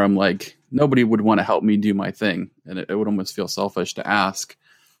self-esteem thing where I'm like, nobody would want to help me do my thing. And it would almost feel selfish to ask.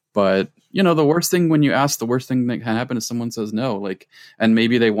 But, the worst thing when you ask, the worst thing that can happen is someone says no, like, and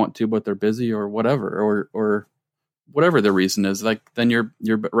maybe they want to, but they're busy or whatever, or whatever the reason is, like, then you're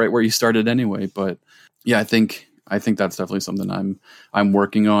right where you started anyway. But yeah, I think that's definitely something I'm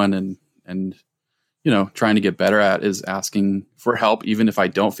working on and trying to get better at, is asking for help, even if I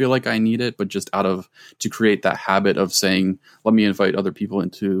don't feel like I need it, but just to create that habit of saying, let me invite other people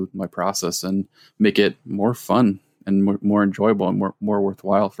into my process and make it more fun and more enjoyable and more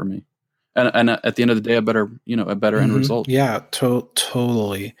worthwhile for me. And at the end of the day, a better end result. Yeah,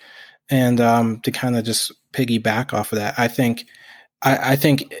 totally. And to kind of just piggyback off of that, I think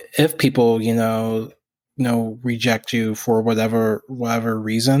if people, reject you for whatever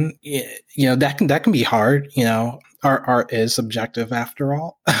reason, that can be hard. Art is subjective after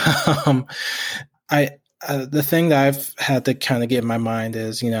all. The thing that I've had to kind of get in my mind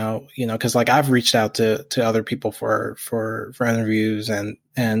is, because like I've reached out to other people for interviews, and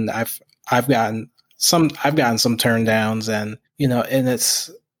I've gotten some turn downs, and and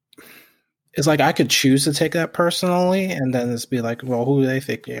it's like I could choose to take that personally, and then it's be like, well, who do they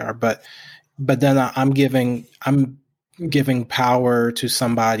think they are? But then I'm giving power to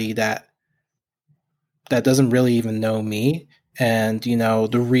somebody that doesn't really even know me. And,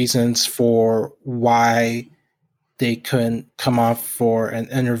 the reasons for why they couldn't come off for an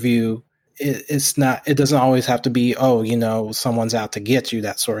interview, it doesn't always have to be, someone's out to get you,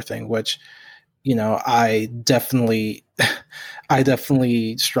 that sort of thing, which, I definitely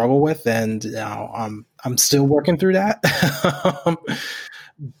struggle with. And I'm still working through that.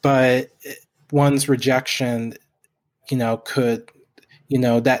 But one's rejection, could,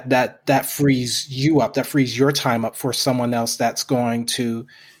 that frees you up, that frees your time up for someone else that's going to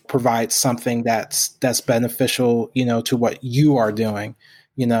provide something that's beneficial, to what you are doing,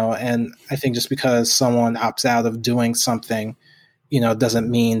 and I think just because someone opts out of doing something, doesn't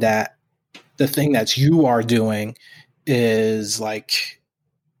mean that the thing that you are doing is like,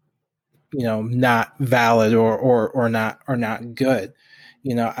 not valid or not good.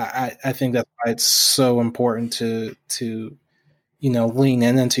 I think that's why it's so important to lean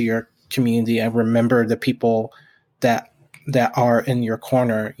into your community and remember the people that are in your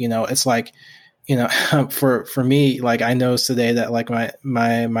corner. It's like, for me, like, I noticed today that like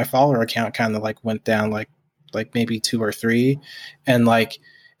my follower account kind of like went down like maybe 2 or 3. And like,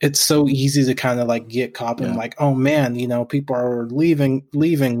 it's so easy to kind of like get caught in like, oh man, people are leaving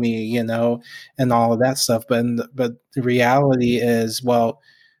me, and all of that stuff. But the reality is, well,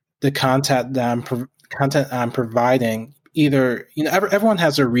 the content I'm providing, either, everyone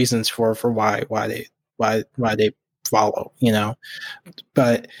has their reasons for why they follow,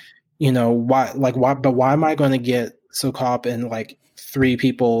 but but why am I going to get so caught up in like 3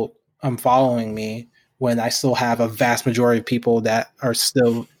 people following me when I still have a vast majority of people that are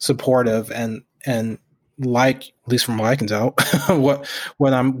still supportive and like, at least from what I can tell, what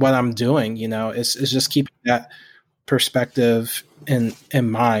I'm doing, it's just keeping that perspective in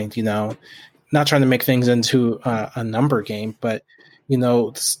mind, not trying to make things into a number game, but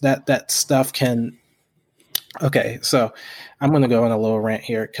that stuff can. Okay, so I'm going to go on a little rant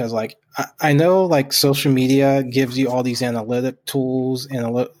here because, like, I know, like, social media gives you all these analytic tools,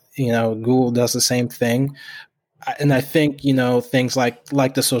 and Google does the same thing, and I think things like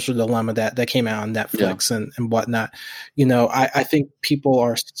the Social Dilemma that came out on Netflix and whatnot. I think people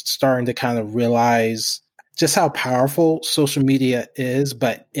are starting to kind of realize just how powerful social media is,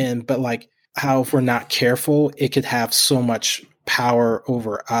 but like how if we're not careful, it could have so much power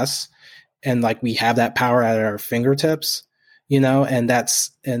over us. And like we have that power at our fingertips, and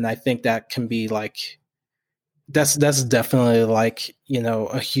I think that can be like, that's definitely like,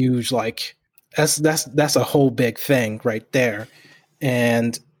 a huge, like that's a whole big thing right there.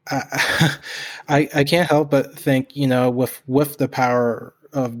 And I can't help but think, with the power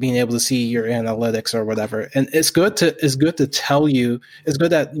of being able to see your analytics or whatever, and it's good to tell you, it's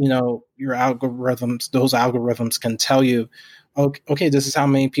good that, your those algorithms can tell you, okay, this is how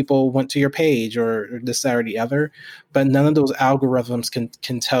many people went to your page or this, that, or the other. But none of those algorithms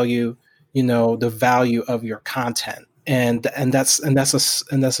can tell you, the value of your content. And that's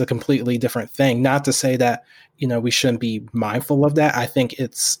a completely different thing. Not to say that, we shouldn't be mindful of that. I think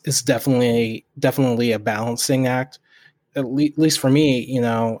it's definitely a balancing act. At least for me,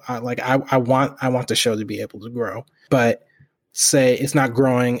 I want the show to be able to grow, but say it's not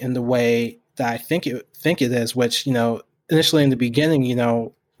growing in the way that I think it is, which, initially in the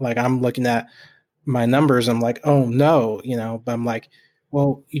beginning, like I'm looking at my numbers, I'm like, oh no, but I'm like,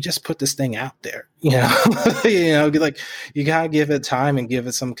 well, you just put this thing out there, like you gotta give it time and give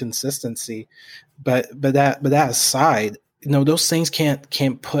it some consistency. But that aside, those things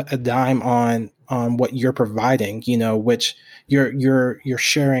can't put a dime on what you're providing, which you're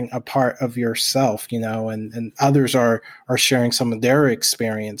sharing a part of yourself, and others are sharing some of their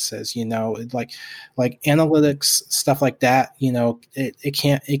experiences, like analytics, stuff like that, it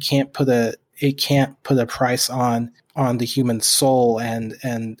can't put a price on the human soul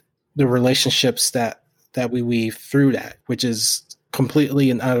and the relationships that we weave through that, which is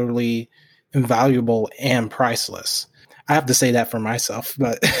completely and utterly invaluable and priceless. I have to say that for myself,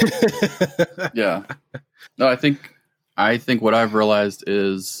 but yeah. No, I think what I've realized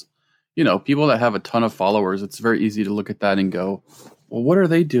is, people that have a ton of followers, it's very easy to look at that and go, well, what are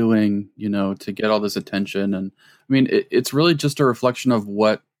they doing, to get all this attention? And I mean, it's really just a reflection of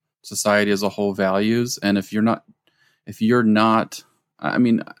what society as a whole values. And if you're not, I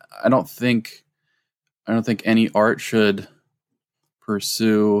mean, I don't think any art should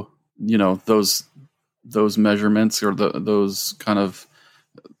pursue, those measurements or those kind of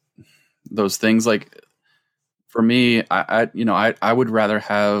those things. Like for me, I would rather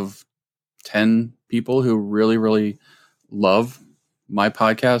have 10 people who really, really love my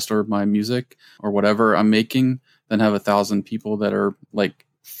podcast or my music or whatever I'm making than have 1,000 people that are like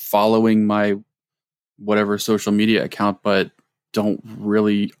following my whatever social media account, but aren't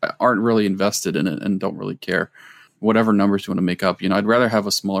really invested in it and don't really care. Whatever numbers you want to make up, I'd rather have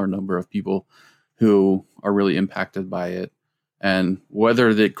a smaller number of people who are really impacted by it, and whether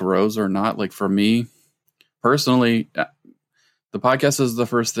it grows or not. Like for me personally, the podcast is the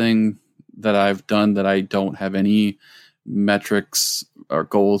first thing that I've done that I don't have any metrics or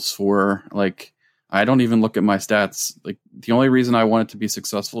goals for. Like I don't even look at my stats. Like the only reason I want it to be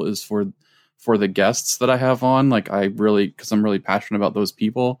successful is for the guests that I have on. Like because I'm really passionate about those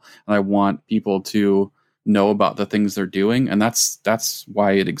people, and I want people to know about the things they're doing, and that's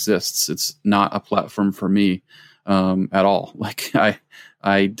why it exists. It's not a platform for me at all. Like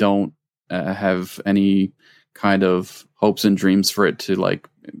I don't have any kind of hopes and dreams for it to like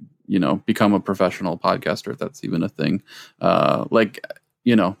become a professional podcaster, if that's even a thing.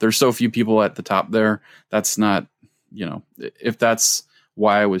 There's so few people at the top there. That's not, if that's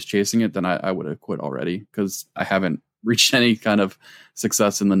why I was chasing it, then I would have quit already, because I haven't reached any kind of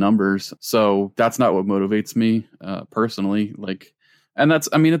success in the numbers. So that's not what motivates me personally. Like, and it's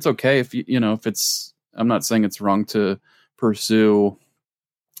okay if I'm not saying it's wrong to pursue,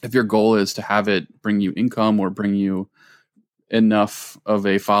 if your goal is to have it bring you income or bring you enough of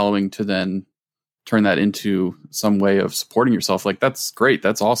a following to then turn that into some way of supporting yourself. Like, that's great.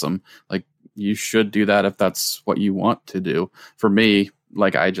 That's awesome. Like, you should do that if that's what you want to do. For me,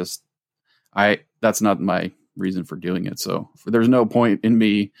 like, that's not my reason for doing it. So there's no point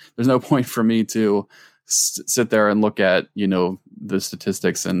for me to sit there and look at, the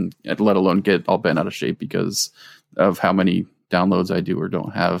statistics and let alone get all bent out of shape because of how many downloads I do or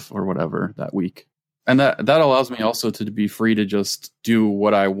don't have or whatever that week. And that allows me also to be free to just do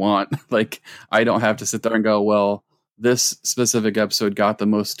what I want. Like, I don't have to sit there and go, well, this specific episode got the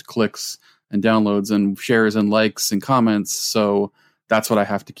most clicks and downloads and shares and likes and comments, so that's what I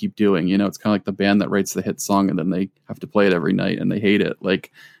have to keep doing. It's kind of like the band that writes the hit song and then they have to play it every night and they hate it.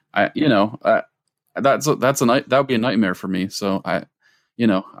 Like, that would be a nightmare for me. So I'm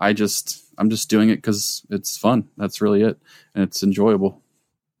just doing it because it's fun. That's really it, and it's enjoyable.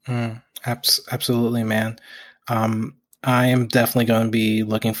 Absolutely, man. I am definitely going to be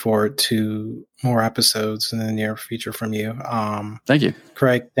looking forward to more episodes in the near future from you. Thank you,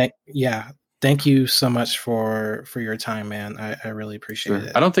 Craig. Thank you so much for your time, man. I really appreciate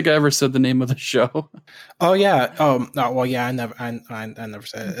it. I don't think I ever said the name of the show. Oh yeah. Well, yeah. I never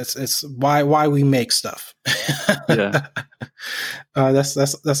said it. It's why we make stuff. Yeah.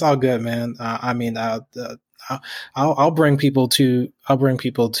 That's all good, man. I'll bring people to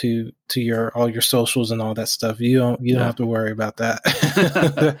your all your socials and all that stuff. You don't have to worry about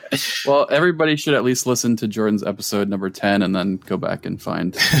that. Well, everybody should at least listen to Jordan's episode number 10 and then go back and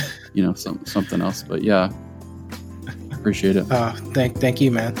find, something else. But yeah, appreciate it. Thank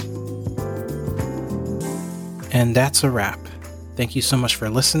you, man. And that's a wrap. Thank you so much for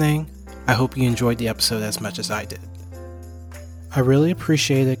listening. I hope you enjoyed the episode as much as I did. I really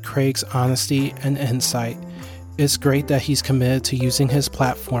appreciated Craig's honesty and insight. It's great that he's committed to using his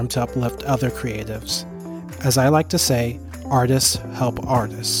platform to uplift other creatives. As I like to say, artists help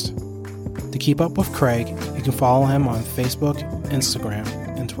artists. To keep up with Craig, you can follow him on Facebook, Instagram,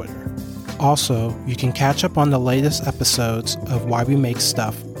 and Twitter. Also, you can catch up on the latest episodes of Why We Make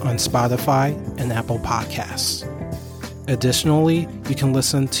Stuff on Spotify and Apple Podcasts. Additionally, you can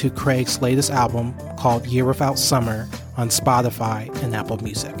listen to Craig's latest album called Year Without Summer on Spotify and Apple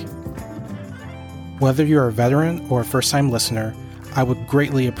Music. Whether you're a veteran or a first-time listener, I would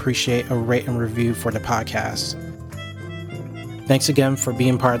greatly appreciate a rate and review for the podcast. Thanks again for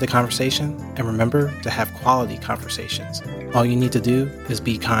being part of the conversation, and remember to have quality conversations. All you need to do is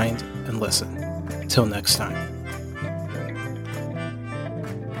be kind and listen. Till next time.